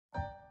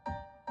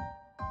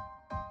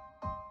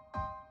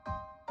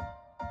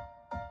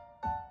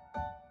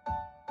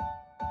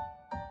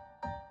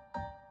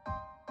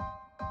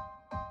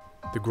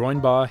The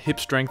GroinBar hip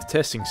strength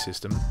testing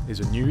system is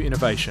a new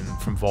innovation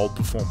from Vald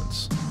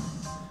Performance.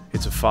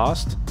 It's a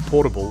fast,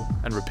 portable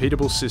and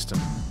repeatable system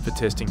for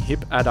testing hip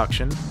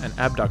adduction and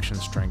abduction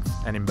strength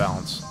and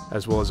imbalance,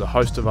 as well as a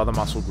host of other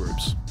muscle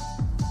groups.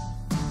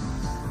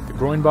 The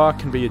GroinBar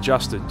can be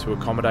adjusted to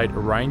accommodate a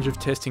range of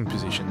testing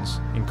positions,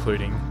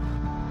 including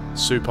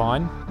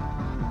supine,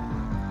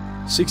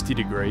 60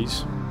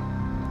 degrees,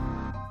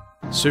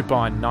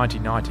 supine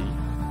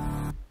 90-90,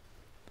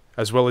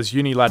 as well as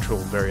unilateral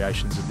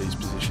variations of these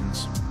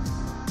positions.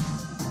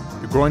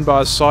 The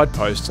GroinBar's side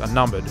posts are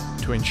numbered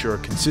to ensure a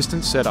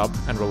consistent setup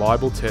and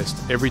reliable test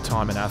every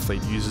time an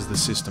athlete uses the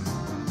system.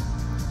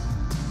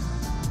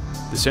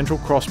 The central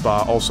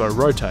crossbar also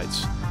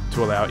rotates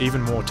to allow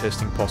even more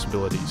testing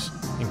possibilities,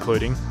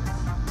 including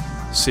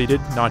seated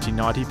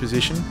 90-90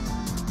 position,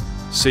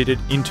 seated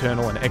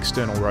internal and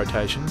external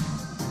rotation,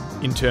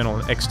 internal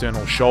and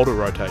external shoulder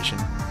rotation.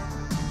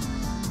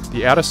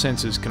 The outer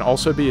sensors can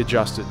also be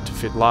adjusted to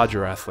fit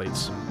larger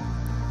athletes,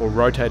 or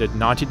rotated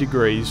 90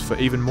 degrees for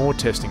even more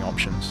testing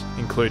options,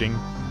 including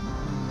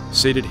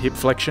seated hip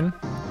flexion,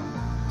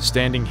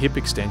 standing hip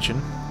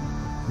extension,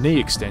 knee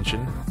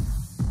extension,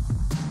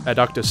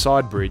 adductor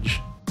side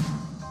bridge,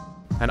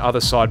 and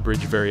other side bridge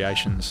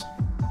variations.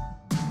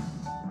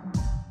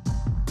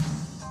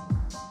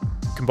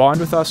 Combined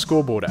with our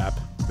scoreboard app,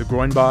 the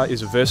GroinBar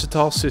is a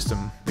versatile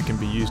system that can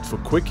be used for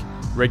quick,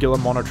 regular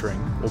monitoring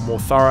or more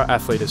thorough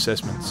athlete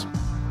assessments.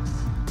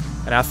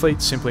 An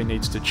athlete simply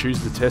needs to choose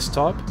the test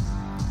type,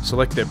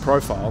 select their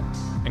profile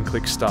and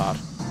click Start.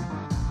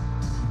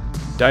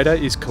 Data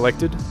is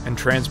collected and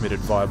transmitted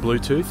via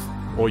Bluetooth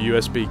or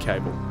USB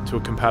cable to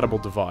a compatible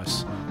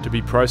device to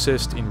be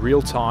processed in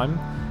real time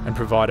and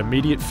provide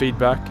immediate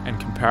feedback and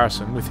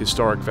comparison with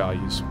historic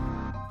values.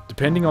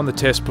 Depending on the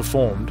test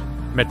performed,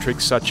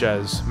 metrics such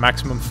as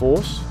maximum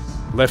force,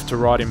 left to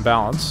right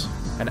imbalance,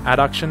 and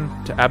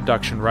adduction to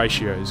abduction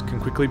ratios can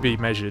quickly be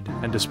measured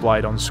and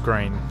displayed on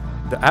screen.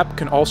 The app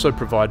can also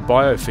provide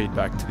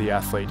biofeedback to the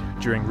athlete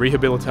during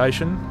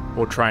rehabilitation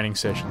or training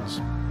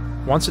sessions.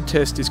 Once a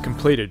test is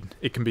completed,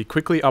 it can be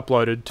quickly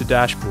uploaded to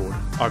Dashboard,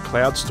 our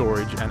cloud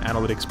storage and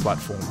analytics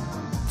platform.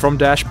 From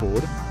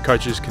Dashboard,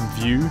 coaches can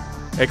view,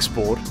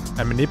 export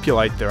and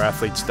manipulate their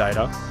athletes'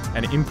 data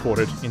and import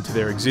it into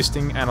their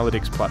existing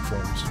analytics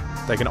platforms.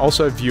 They can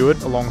also view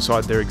it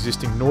alongside their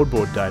existing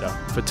Nordboard data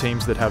for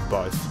teams that have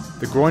both.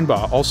 The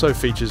GroinBar also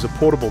features a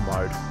portable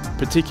mode,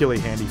 particularly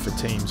handy for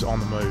teams on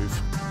the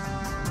move.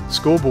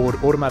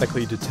 Scoreboard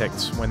automatically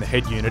detects when the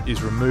head unit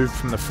is removed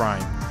from the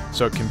frame,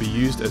 so it can be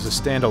used as a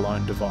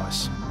standalone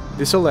device.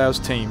 This allows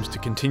teams to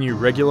continue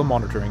regular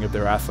monitoring of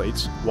their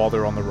athletes while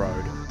they're on the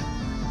road.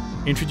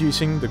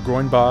 Introducing the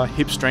GroinBar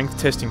hip strength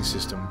testing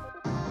system.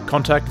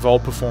 Contact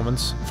Vald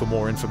Performance for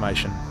more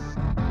information.